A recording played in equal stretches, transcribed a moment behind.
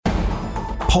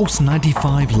Pulse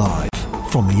 95 Live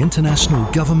from the International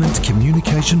Government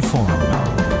Communication Forum.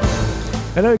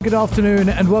 Hello, good afternoon,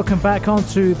 and welcome back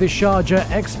onto the Sharjah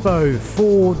Expo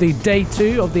for the day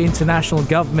 2 of the International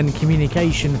Government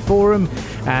Communication Forum.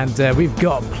 And we've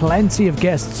got plenty of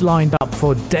guests lined up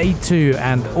for day 2,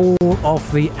 and all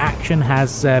of the action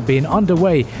has been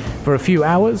underway for a few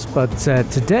hours. But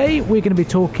today we're going to be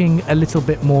talking a little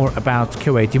bit more about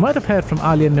Kuwait. You might have heard from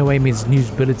Ali and Noemi's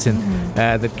news bulletin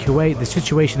that Kuwait, the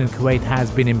situation in Kuwait has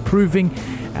been improving.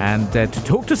 And to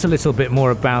talk to us a little bit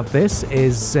more about this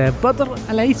is Badr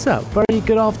Al-Issa. Very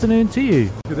good afternoon to you.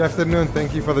 Good afternoon.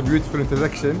 Thank you for the beautiful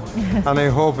introduction. And I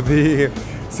hope the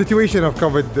situation of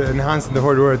COVID enhanced in the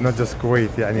whole world, not just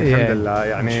Kuwait.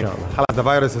 Alhamdulillah. The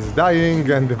virus is dying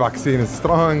and the vaccine is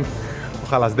strong.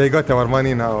 They got our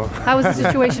money now. How is the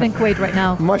situation in Kuwait right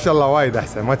now? MashaAllah,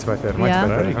 much better.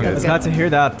 Very good. It's glad to hear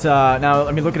that. Now,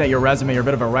 I mean, looking at your resume, you're a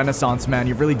bit of a renaissance man.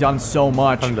 You've really done so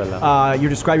much. You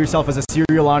describe yourself as a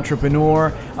serial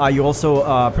entrepreneur. You also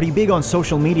pretty big on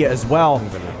social media as well.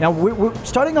 Now, we're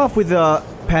starting off with the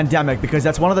pandemic because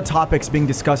that's one of the topics being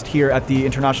discussed here at the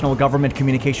International Government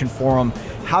Communication Forum.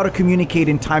 How to communicate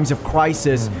in times of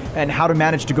crisis and how to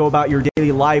manage to go about your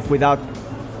daily life without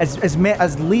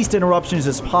as least interruptions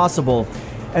as possible.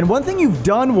 And one thing you've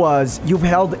done was you've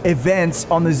held events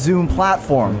on the Zoom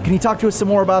platform. Can you talk to us some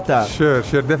more about that? Sure,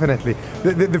 definitely.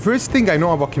 The first thing I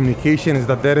know about communication is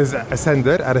that there is a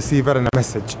sender, a receiver, and a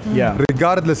message.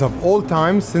 Regardless of all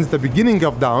times since the beginning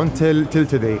of down till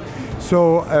today.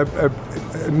 So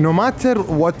no matter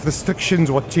what restrictions,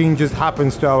 what changes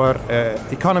happens to our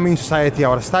economy, society,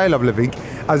 our style of living,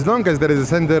 as long as there is a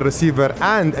sender, receiver,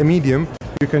 and a medium,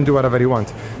 you can do whatever you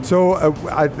want. So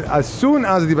as soon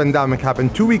as the pandemic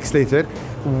happened, 2 weeks later,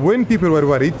 when people were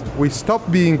worried, we stopped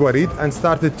being worried and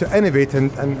started to innovate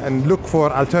and look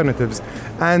for alternatives.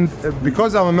 And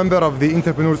because I'm a member of the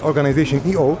Entrepreneurs Organization,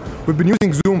 EO, we've been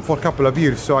using Zoom for a couple of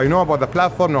years. So I know about the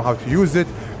platform, know how to use it.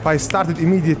 I started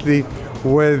immediately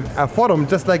with a forum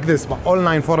just like this, an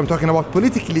online forum talking about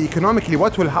politically, economically,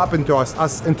 what will happen to us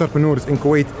as entrepreneurs in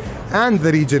Kuwait and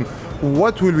the region.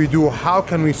 What will we do? How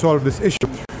can we solve this issue?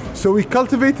 So we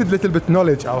cultivated a little bit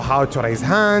knowledge of how to raise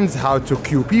hands, how to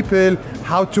queue people,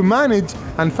 how to manage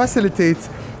and facilitate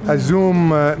a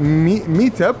Zoom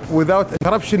meetup without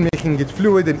interruption, making it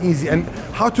fluid and easy, and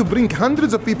how to bring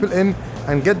hundreds of people in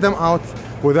and get them out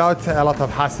without a lot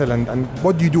of hassle, and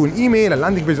what do you do in email and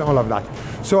landing page and all of that.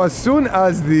 So as soon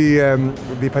as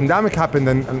the pandemic happened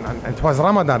and it was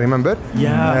Ramadan, remember?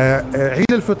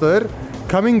 Eid al-Fitr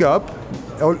coming up,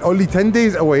 only 10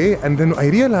 days away, and then I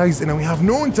realized we have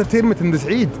no entertainment in this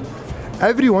Eid.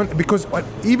 Everyone, because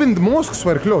even the mosques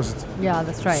were closed. Yeah,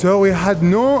 that's right. So we had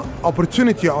no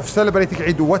opportunity of celebrating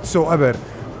Eid whatsoever.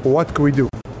 What could we do?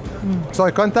 So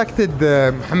I contacted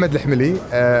Mohammed Al-Hmili,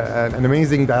 an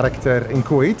amazing director in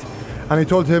Kuwait, and I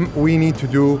told him we need to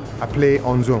do a play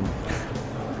on Zoom.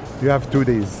 You have 2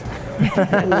 days.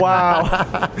 Wow.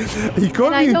 He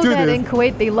called me I know in 2 that days. in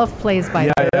Kuwait they love plays by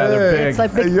the way. they're big. It's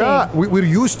like big thing. We're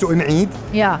used to in Eid.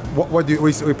 Yeah. What do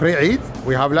we pray Eid?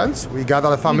 We have lunch. We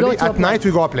gather the family. to a At night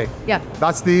we go a play. Yeah.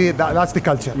 That's the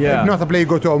culture. Yeah. Not a play,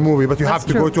 go to a movie, but you That's have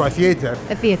to true. go to a theater.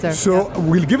 A theater. So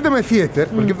we'll give them a theater.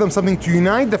 We'll give them something to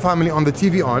unite the family on the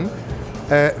TV on.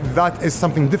 That is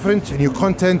something different, new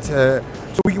content.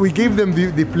 So we gave them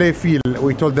the play feel.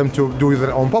 We told them to do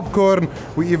their own popcorn.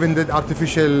 We even did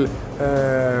artificial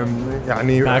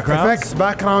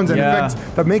backgrounds and effects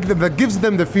that gives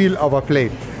them the feel of a play.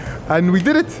 And we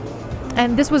did it.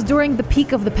 And this was during the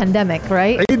peak of the pandemic,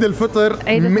 right? Eid al-Fitr,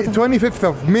 25th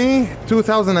of May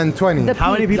 2020.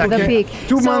 How many people The peak.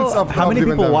 2 months of How many the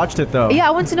people pandemic. watched it though? Yeah,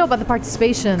 I want to know about the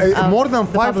participation. More than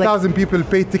the public. 5,000 people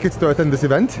paid tickets to attend this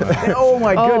event. Oh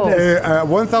my goodness.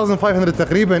 1,500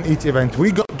 تقريبا each event.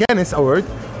 We got Guinness Award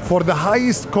for the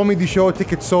highest comedy show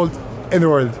tickets sold in the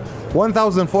world.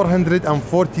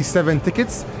 1,447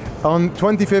 tickets on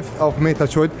 25th of May,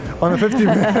 touch wood. On the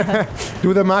 15th,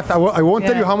 do the math. I won't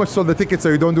tell you how much sold the tickets, so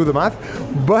you don't do the math.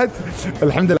 But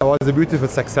Alhamdulillah, it was a beautiful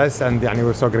success, and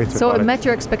we're so grateful. So for it met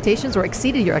your expectations or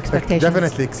exceeded your expectations?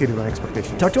 Definitely exceeded my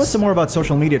expectations. Talk to us some more about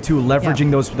social media too,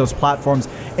 leveraging those platforms.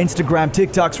 Instagram,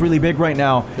 TikTok's really big right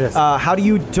now. Yes. How do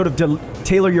you sort of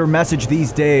tailor your message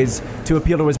these days to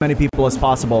appeal to as many people as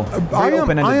possible? I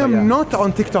am not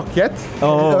on TikTok yet.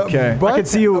 Oh, okay. I can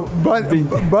see you.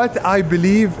 But I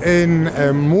believe in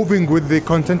moving with the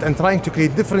content and trying to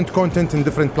create different content in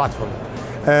different platforms.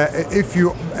 If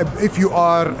you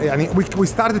are, we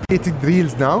started creating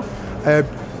reels now.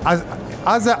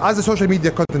 As a social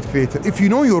media content creator, if you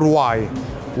know your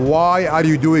why are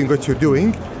you doing what you're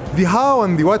doing, the how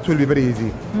and the what will be very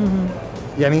easy.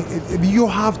 you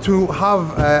have to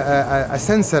have a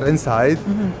sensor inside,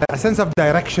 a sense of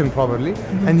direction probably,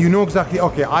 and you know exactly,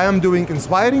 okay, I am doing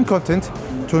inspiring content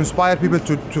to inspire people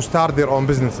to start their own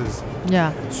businesses.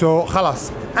 Yeah. So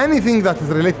خلاص, anything that is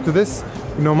related to this,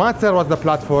 no matter what the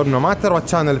platform, no matter what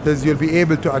channel it is, you'll be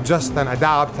able to adjust and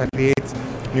adapt and create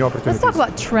new opportunities. Let's talk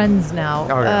about trends now.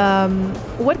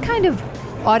 Okay. What kind of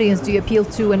audience do you appeal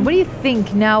to, and what do you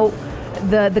think now?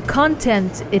 The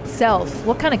content itself,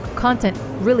 what kind of content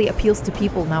really appeals to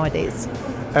people nowadays?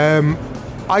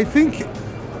 I think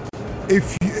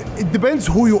it depends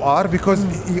who you are, because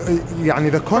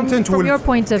the content from will, your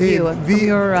point of view, from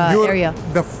your area,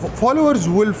 the followers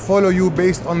will follow you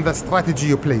based on the strategy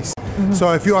you place.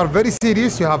 So if you are very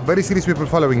serious, you have very serious people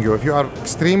following you. If you are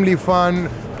extremely fun,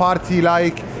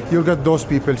 party-like, you'll get those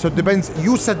people. So it depends.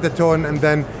 You set the tone, and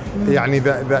then the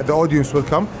audience will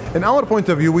come. In our point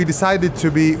of view, we decided to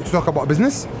talk about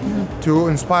business, to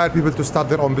inspire people to start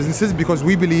their own businesses, because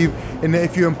we believe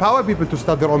if you empower people to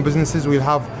start their own businesses, we'll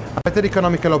have better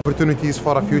economical opportunities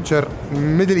for a future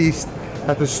Middle East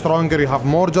that is stronger. You have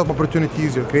more job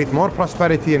opportunities, you create more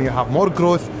prosperity, and you have more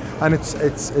growth, and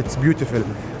it's beautiful.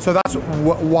 So that's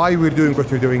why we're doing what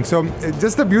we're doing. So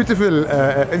just a beautiful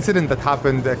incident that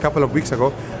happened a couple of weeks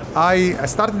ago. I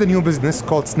started a new business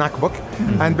called Snackbook,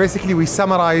 and basically we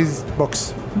summarize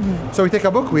books. So we take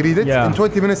a book, we read it, in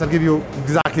 20 minutes I'll give you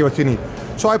exactly what you need.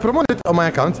 So I promoted it on my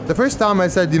account. The first time I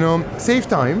said, save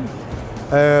time,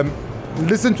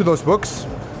 listen to those books.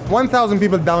 1,000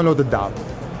 people downloaded the app.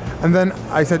 And then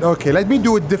I said, okay, let me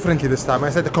do it differently this time. I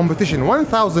said a competition,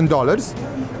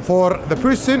 $1,000 for the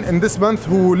person in this month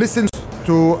who listens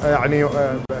to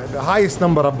the highest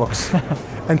number of books.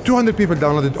 And 200 people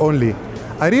downloaded only.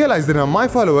 I realized that my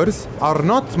followers are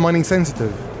not money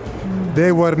sensitive.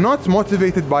 They were not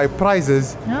motivated by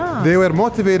prizes. They were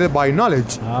motivated by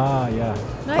knowledge.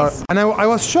 Nice. And I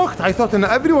was shocked. I thought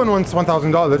everyone wants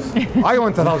 $1,000. I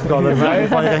want $1,000. Right?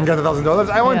 If I can get $1,000,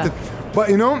 I want it. But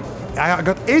I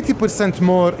got 80%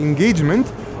 more engagement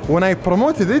when I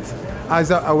promoted it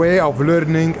as a way of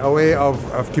learning, a way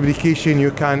of communication.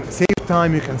 You can save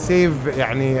time, you can save,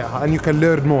 and you can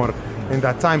learn more in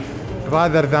that time,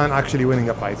 rather than actually winning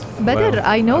a prize. Badr,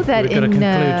 I know that we're going to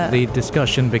conclude the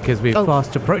discussion because we're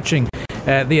fast approaching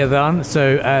the Adhan.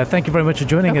 So thank you very much for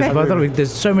joining us, Badr.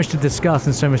 There's so much to discuss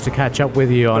and so much to catch up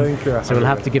with you on. Thank you. So we'll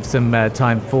have to give some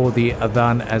time for the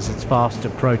Adhan as it's fast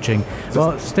approaching.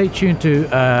 Well, stay tuned to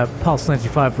Pulse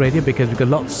 95 Radio, because we've got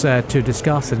lots to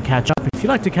discuss and catch up. If you'd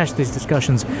like to catch these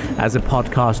discussions as a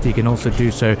podcast, you can also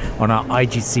do so on our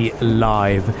IGC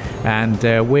Live. And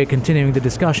we're continuing the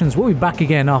discussions. We'll be back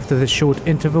again after this short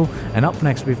interval. And up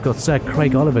next, we've got Sir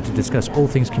Craig Oliver to discuss all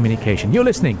things communication. You're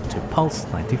listening to Pulse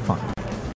 95.